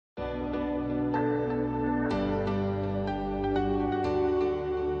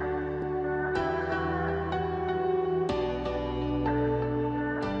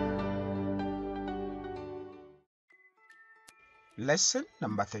Lesson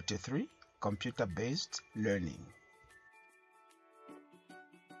number 33, Computer-Based Learning.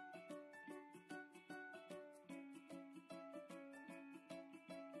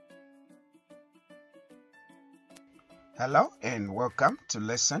 Hello and welcome to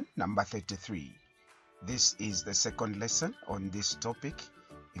lesson number 33. This is the second lesson on this topic,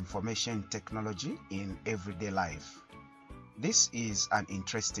 Information Technology in Everyday Life. This is an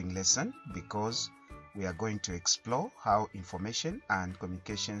interesting lesson because we are going to explore how information and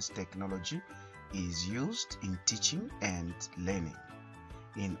communications technology is used in teaching and learning.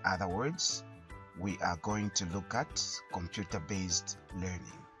 In other words, we are going to look at computer-based learning.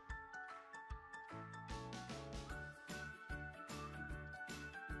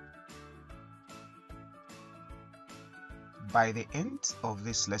 By the end of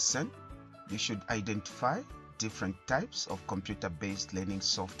this lesson, you should identify different types of computer-based learning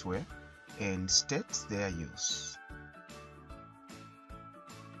software and state their use.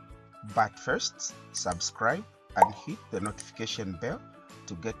 But first, subscribe and hit the notification bell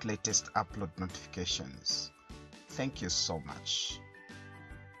to get latest upload notifications. Thank you so much.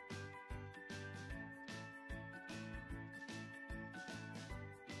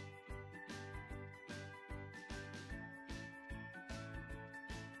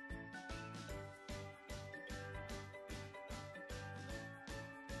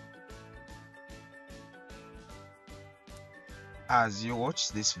 As you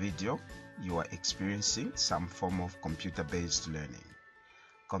watch this video, you are experiencing some form of computer-based learning.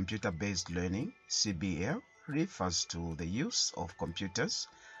 Computer-based learning, CBL, refers to the use of computers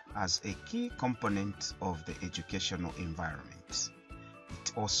as a key component of the educational environment.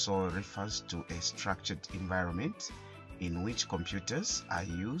 It also refers to a structured environment in which computers are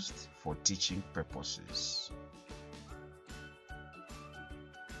used for teaching purposes.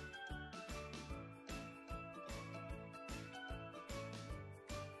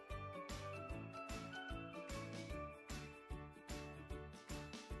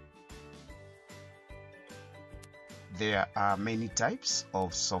 There are many types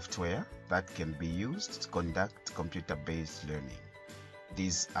of software that can be used to conduct computer-based learning.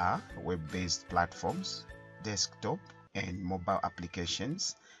 These are web-based platforms, desktop and mobile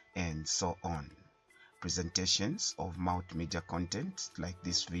applications, and so on. Presentations of multimedia content like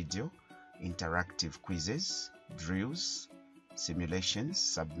this video, interactive quizzes, drills, simulations,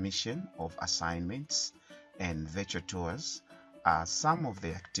 submission of assignments, and virtual tours are some of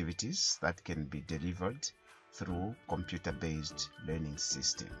the activities that can be delivered through computer-based learning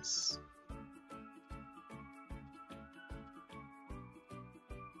systems.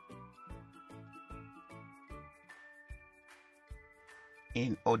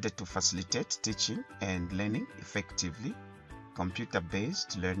 In order to facilitate teaching and learning effectively,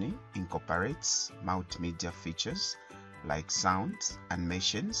 computer-based learning incorporates multimedia features like sound,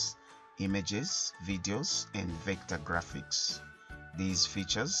 animations, images, videos, and vector graphics. These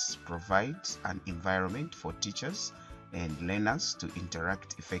features provide an environment for teachers and learners to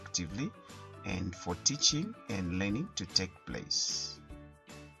interact effectively and for teaching and learning to take place.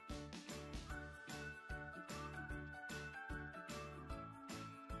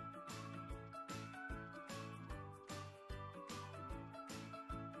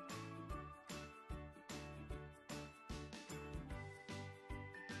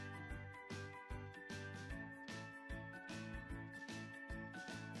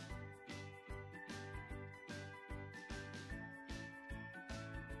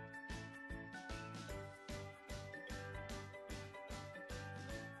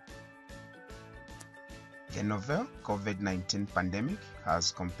 The novel COVID-19 pandemic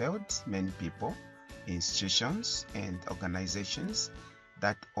has compelled many people, institutions, and organizations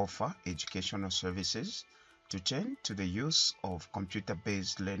that offer educational services to turn to the use of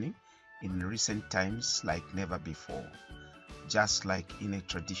computer-based learning in recent times like never before. Just like in a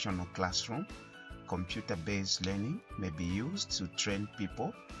traditional classroom, computer-based learning may be used to train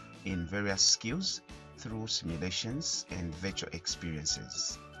people in various skills through simulations and virtual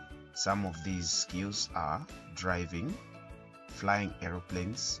experiences. Some of these skills are driving, flying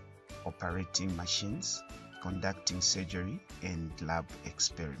aeroplanes, operating machines, conducting surgery, and lab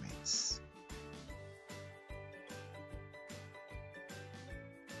experiments.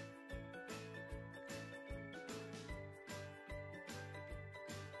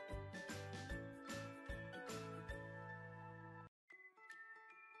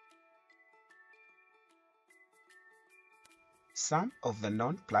 Some of the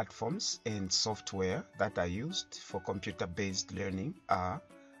known platforms and software that are used for computer-based learning are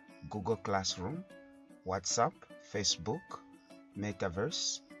Google Classroom, WhatsApp, Facebook,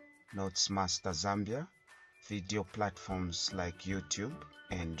 Metaverse, Notesmaster Zambia, video platforms like YouTube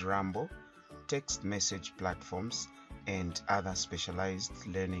and Rambo, text message platforms, and other specialized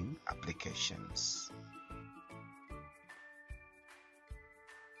learning applications.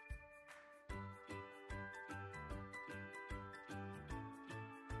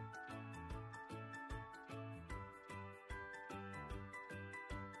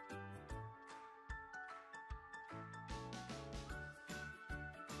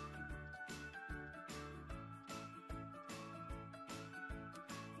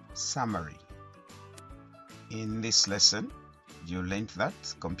 Summary. In this lesson, you learned that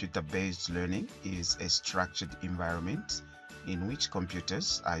computer-based learning is a structured environment in which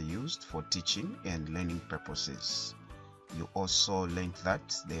computers are used for teaching and learning purposes. You also learned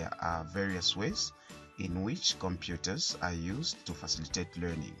that there are various ways in which computers are used to facilitate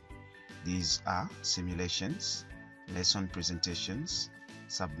learning. These are simulations, lesson presentations,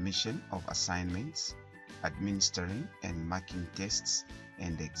 submission of assignments, administering and marking tests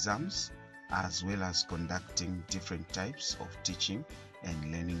and exams, as well as conducting different types of teaching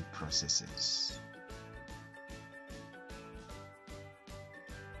and learning processes.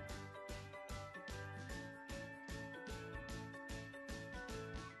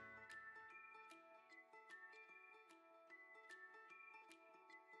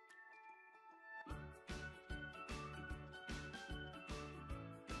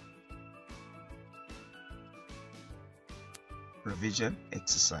 Revision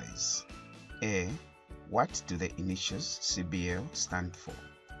exercise. A. What do the initials CBL stand for?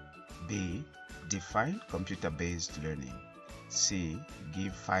 B. Define computer-based learning. C.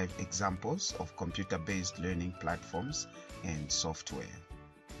 Give 5 examples of computer-based learning platforms and software.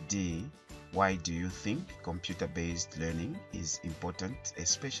 D. Why do you think computer-based learning is important,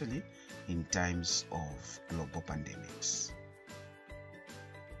 especially in times of global pandemic?